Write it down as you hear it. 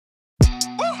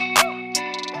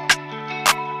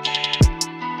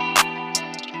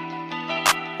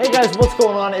Hey guys, what's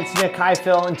going on? It's Nick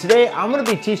Highfill, and today I'm going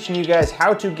to be teaching you guys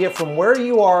how to get from where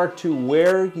you are to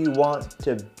where you want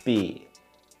to be.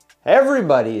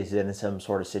 Everybody is in some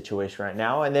sort of situation right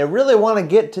now, and they really want to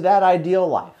get to that ideal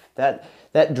life,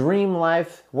 that dream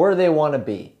life where they want to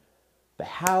be. But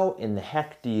how in the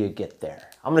heck do you get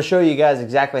there? I'm going to show you guys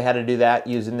exactly how to do that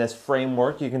using this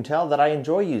framework. You can tell that I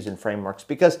enjoy using frameworks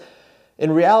because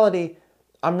in reality,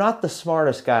 I'm not the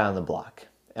smartest guy on the block.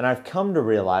 And I've come to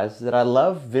realize that I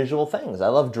love visual things. I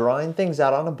love drawing things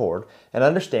out on a board and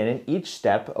understanding each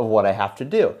step of what I have to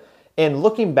do. And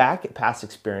looking back at past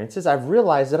experiences, I've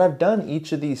realized that I've done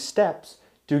each of these steps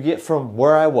to get from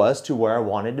where I was to where I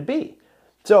wanted to be.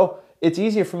 So it's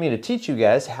easier for me to teach you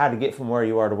guys how to get from where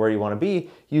you are to where you want to be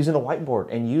using a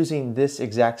whiteboard and using this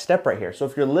exact step right here. So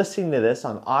if you're listening to this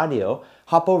on audio,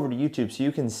 hop over to YouTube so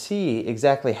you can see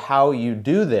exactly how you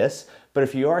do this. But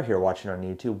if you are here watching on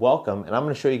YouTube, welcome. And I'm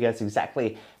going to show you guys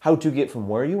exactly how to get from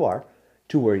where you are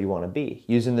to where you want to be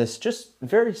using this just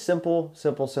very simple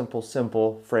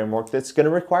framework that's going to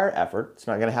require effort. It's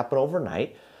not going to happen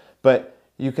overnight, but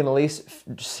you can at least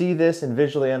see this and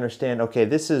visually understand, okay,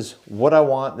 this is what I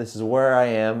want, this is where I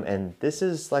am, and this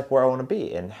is like where I want to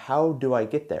be. And how do I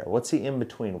get there? What's the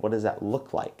in-between? What does that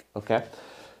look like? Okay.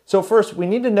 So first, we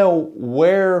need to know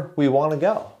where we want to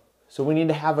go. So we need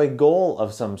to have a goal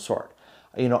of some sort.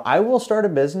 I will start a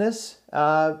business,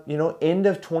 end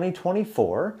of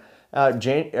 2024,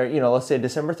 let's say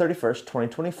December 31st,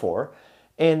 2024,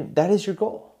 and that is your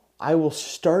goal. I will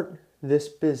start this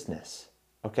business,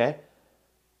 okay?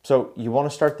 So you want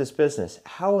to start this business.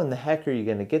 How in the heck are you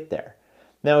going to get there?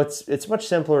 Now, it's much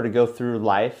simpler to go through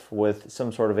life with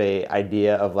some sort of a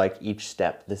idea of like each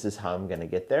step. This is how I'm going to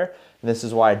get there, and this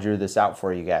is why I drew this out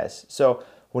for you guys. So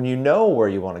when you know where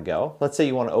you want to go, let's say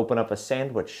you want to open up a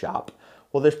sandwich shop.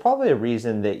 Well, there's probably a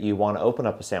reason that you want to open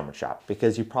up a sandwich shop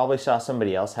because you probably saw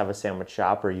somebody else have a sandwich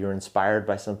shop or you're inspired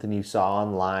by something you saw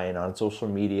online, on social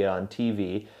media, on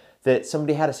TV, that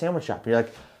somebody had a sandwich shop. You're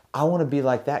like, I want to be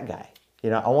like that guy.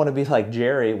 I want to be like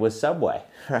Jerry with Subway,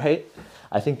 right?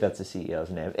 I think that's the CEO's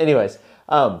name. Anyways,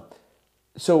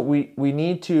 so we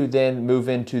need to then move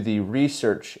into the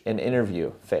research and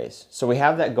interview phase. So we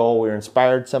have that goal. We're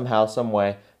inspired somehow, some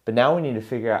way, but now we need to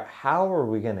figure out how are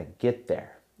we going to get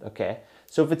there, okay?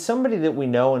 So if it's somebody that we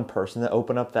know in person that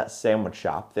open up that sandwich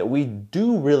shop, that we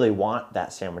do really want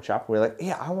that sandwich shop, we're like,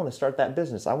 yeah, I want to start that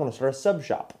business. I want to start a sub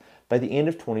shop by the end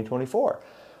of 2024.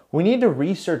 We need to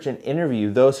research and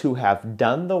interview those who have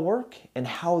done the work and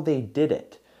how they did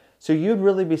it. So you'd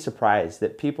really be surprised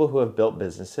that people who have built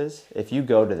businesses, if you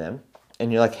go to them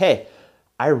and you're like, hey,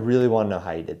 I really want to know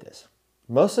how you did this.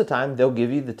 Most of the time, they'll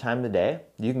give you the time of the day.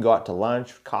 You can go out to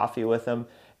lunch, coffee with them,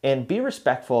 and be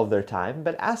respectful of their time,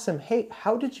 but ask them, hey,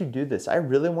 how did you do this? I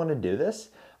really want to do this.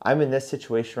 I'm in this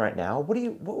situation right now. What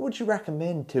would you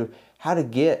recommend to how to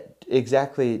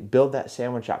build that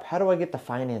sandwich shop? How do I get the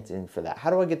financing for that?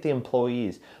 How do I get the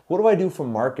employees? What do I do for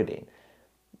marketing?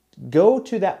 Go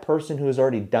to that person who has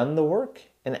already done the work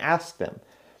and ask them.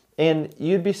 And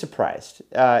you'd be surprised.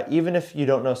 Even if you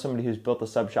don't know somebody who's built a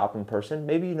sub shop in person,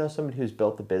 maybe you know somebody who's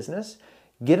built a business,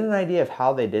 get an idea of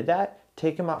how they did that.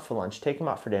 Take them out for lunch, take them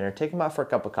out for dinner, take them out for a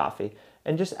cup of coffee,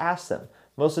 and just ask them.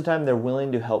 Most of the time, they're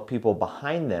willing to help people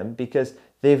behind them because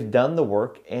they've done the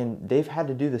work and they've had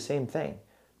to do the same thing.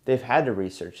 They've had to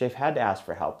research, they've had to ask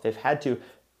for help, they've had to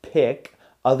pick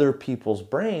other people's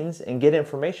brains and get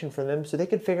information from them so they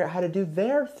could figure out how to do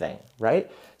their thing,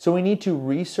 right? So we need to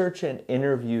research and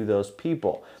interview those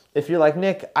people. If you're like,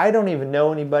 Nick, I don't even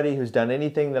know anybody who's done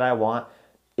anything that I want,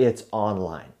 it's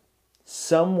online.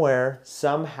 Somewhere,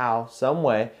 somehow, some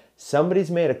way,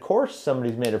 somebody's made a course,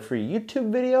 somebody's made a free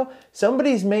YouTube video,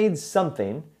 somebody's made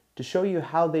something to show you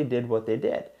how they did what they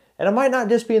did. And it might not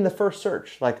just be in the first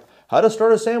search, like how to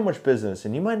start a sandwich business,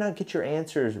 and you might not get your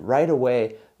answers right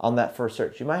away on that first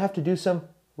search. You might have to do some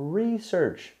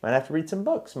research, you might have to read some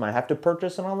books, you might have to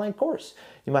purchase an online course,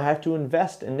 you might have to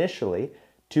invest initially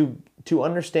to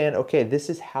understand, okay, this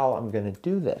is how I'm going to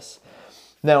do this.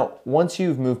 Now, once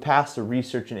you've moved past the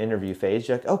research and interview phase,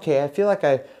 you're like, okay, I feel like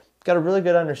I got a really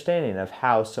good understanding of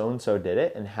how so-and-so did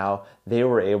it and how they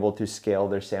were able to scale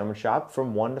their sandwich shop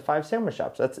from 1 to 5 sandwich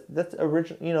shops. That's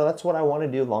original, that's what I want to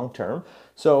do long term.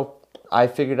 So I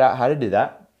figured out how to do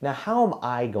that. Now, how am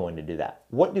I going to do that?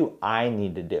 What do I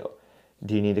need to do?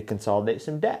 Do you need to consolidate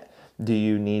some debt? Do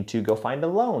you need to go find a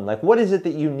loan? Like, what is it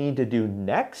that you need to do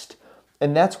next?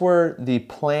 And that's where the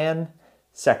plan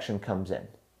section comes in.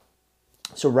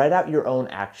 So write out your own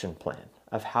action plan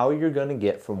of how you're going to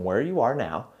get from where you are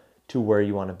now to where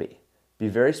you want to be. Be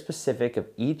very specific of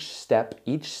each step,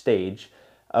 each stage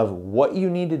of what you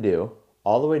need to do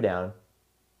all the way down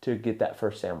to get that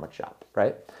first sandwich shop,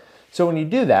 right? So when you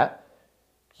do that,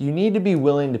 you need to be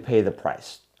willing to pay the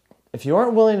price. If you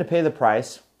aren't willing to pay the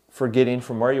price for getting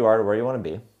from where you are to where you want to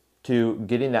be, to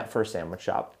getting that first sandwich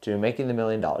shop, to making the $1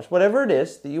 million, whatever it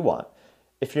is that you want,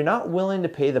 if you're not willing to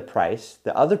pay the price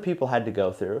that other people had to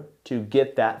go through to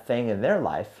get that thing in their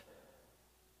life,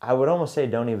 I would almost say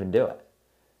don't even do it.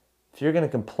 If you're going to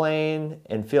complain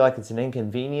and feel like it's an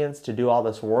inconvenience to do all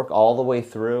this work all the way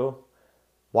through,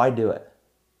 why do it?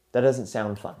 That doesn't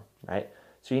sound fun, right?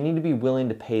 So you need to be willing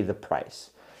to pay the price.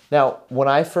 Now, when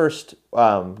I first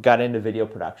got into video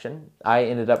production, I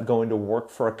ended up going to work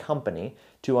for a company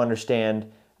to understand.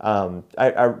 My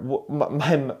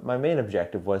main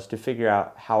objective was to figure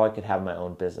out how I could have my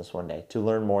own business one day, to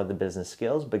learn more of the business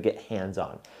skills, but get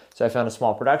hands-on. So I found a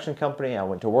small production company. I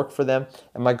went to work for them,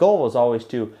 and my goal was always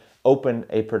to open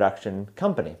a production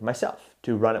company myself,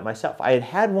 to run it myself. I had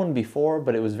had one before,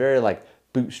 but it was very like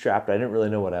bootstrapped. I didn't really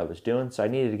know what I was doing, so I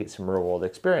needed to get some real world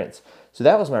experience. So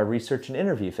that was my research and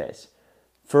interview phase.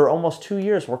 For almost 2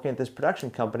 years working at this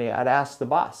production company, I'd ask the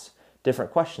boss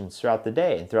different questions throughout the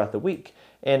day and throughout the week.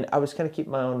 And I was going to keep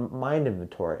my own mind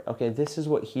inventory. Okay, this is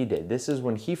what he did. This is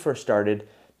when he first started.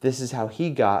 This is how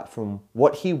he got from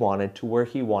what he wanted to where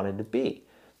he wanted to be.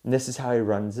 And this is how he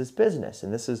runs his business.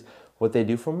 And this is what they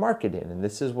do for marketing. And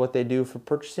this is what they do for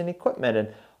purchasing equipment.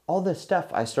 And all this stuff,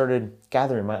 I started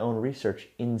gathering my own research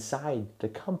inside the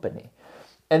company.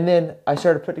 And then I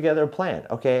started to put together a plan.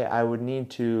 Okay, I would need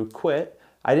to quit.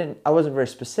 I wasn't very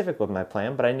specific with my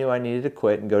plan, but I knew I needed to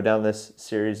quit and go down this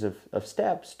series of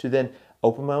steps to then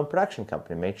open my own production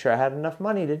company, make sure I had enough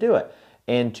money to do it,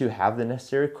 and to have the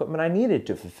necessary equipment I needed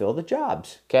to fulfill the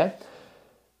jobs, okay?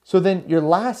 So then your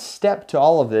last step to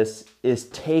all of this is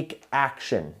take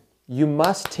action. You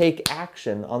must take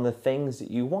action on the things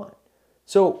that you want.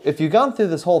 So if you've gone through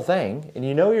this whole thing and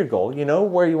you know your goal, you know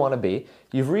where you want to be,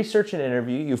 you've researched an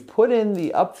interview, you've put in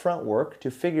the upfront work to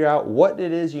figure out what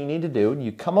it is you need to do, and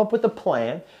you come up with a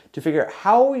plan to figure out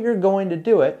how you're going to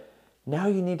do it, now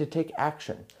you need to take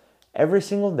action. Every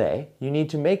single day, you need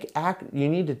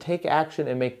to take action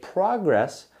and make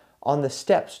progress on the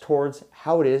steps towards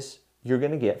how it is you're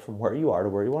going to get from where you are to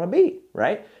where you want to be,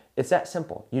 right? It's that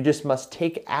simple. You just must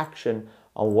take action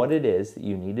on what it is that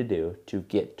you need to do to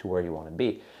get to where you want to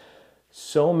be.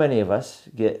 So many of us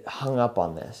get hung up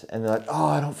on this and they're like, oh,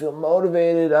 I don't feel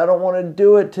motivated. I don't want to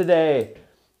do it today.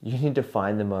 You need to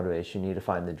find the motivation. You need to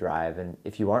find the drive. And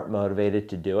if you aren't motivated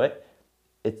to do it,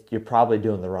 you're probably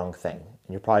doing the wrong thing.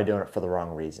 And you're probably doing it for the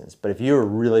wrong reasons. But if you're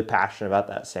really passionate about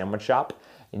that sandwich shop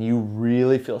and you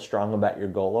really feel strong about your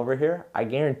goal over here, I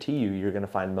guarantee you're going to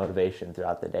find motivation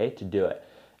throughout the day to do it.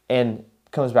 And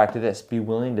it comes back to this, be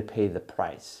willing to pay the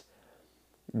price.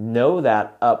 Know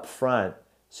that up front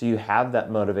so you have that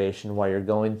motivation while you're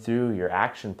going through your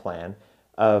action plan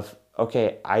of,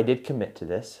 okay, I did commit to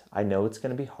this. I know it's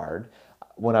going to be hard.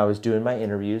 When I was doing my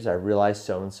interviews, I realized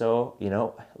so-and-so,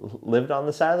 lived on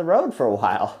the side of the road for a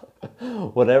while.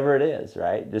 Whatever it is,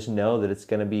 right? Just know that it's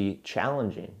going to be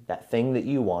challenging. That thing that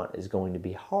you want is going to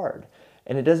be hard.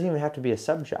 And it doesn't even have to be a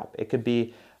sub job. It could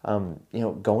be,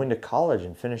 going to college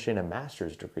and finishing a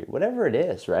master's degree, whatever it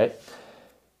is, right?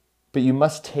 But you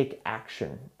must take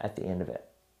action at the end of it.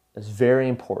 It's very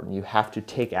important. You have to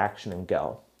take action and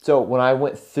go. So when I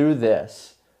went through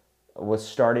this, was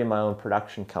starting my own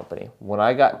production company. When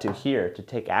I got to here to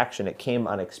take action, it came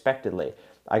unexpectedly.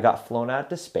 I got flown out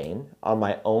to Spain on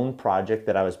my own project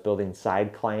that I was building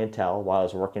side clientele while I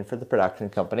was working for the production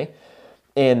company.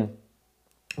 And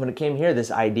when it came here,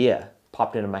 this idea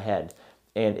popped into my head.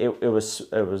 And it was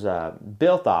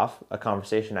built off a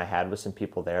conversation I had with some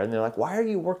people there. And they're like, why are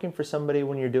you working for somebody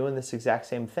when you're doing this exact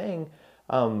same thing?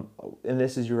 And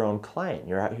this is your own client.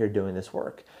 You're out here doing this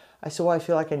work. I said, well, I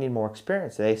feel like I need more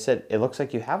experience. They said, it looks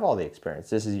like you have all the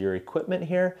experience. This is your equipment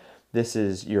here. This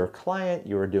is your client.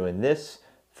 You are doing this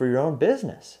for your own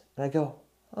business. And I go,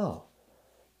 oh,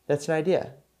 that's an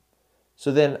idea.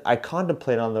 So then I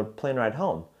contemplate on the plane ride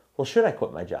home. Well, should I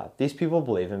quit my job? These people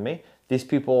believe in me. These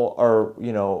people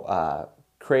are,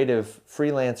 creative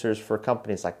freelancers for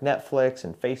companies like Netflix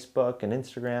and Facebook and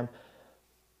Instagram.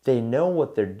 They know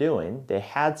what they're doing. They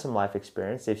had some life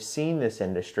experience. They've seen this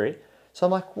industry. So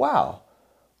I'm like, wow,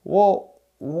 well,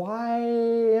 why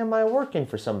am I working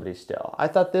for somebody still? I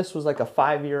thought this was like a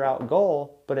 5-year out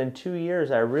goal, but in 2 years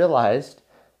I realized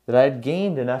that I had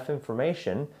gained enough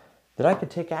information that I could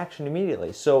take action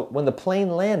immediately. So when the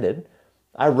plane landed,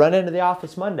 I run into the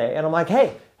office Monday and I'm like,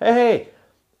 hey,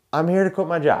 I'm here to quit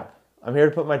my job. I'm here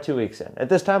to put my 2 weeks in. At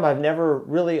this time, I've never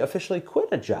really officially quit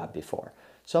a job before.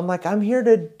 So I'm like, I'm here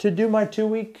to do my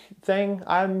 2-week thing.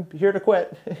 I'm here to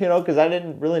quit, because I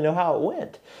didn't really know how it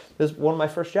went. This was one of my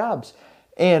first jobs.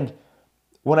 And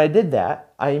when I did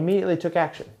that, I immediately took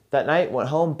action. That night, went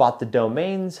home, bought the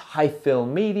domains, Highfill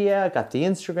Media, got the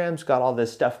Instagrams, got all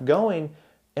this stuff going,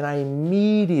 and I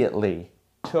immediately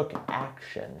took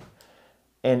action.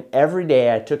 And every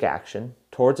day I took action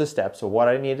towards the steps of what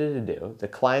I needed to do. The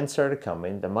clients started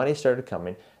coming, the money started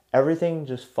coming, everything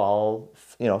just fell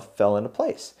into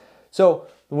place. So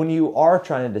when you are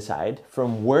trying to decide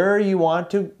from where you are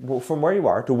to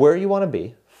where you want to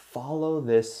be, follow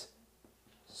this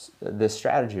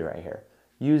strategy right here.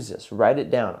 Use this, write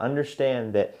it down.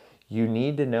 Understand that you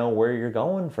need to know where you're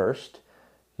going first.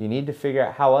 You need to figure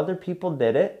out how other people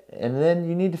did it, and then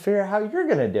you need to figure out how you're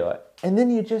going to do it. And then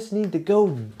you just need to go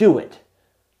do it.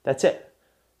 That's it.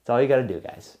 That's all you got to do,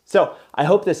 guys. So I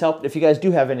hope this helped. If you guys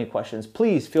do have any questions,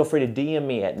 please feel free to DM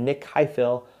me at Nick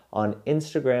Highfill on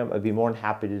Instagram. I'd be more than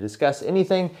happy to discuss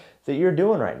anything that you're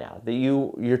doing right now, that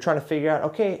you're trying to figure out,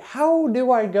 okay, how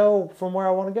do I go from where I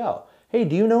want to go? Hey,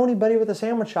 do you know anybody with a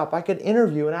sandwich shop I could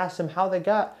interview and ask them how they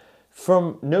got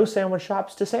from no sandwich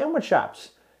shops to sandwich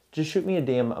shops? Just shoot me a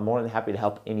DM. I'm more than happy to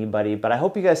help anybody. But I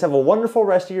hope you guys have a wonderful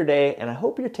rest of your day, and I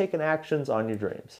hope you're taking actions on your dreams.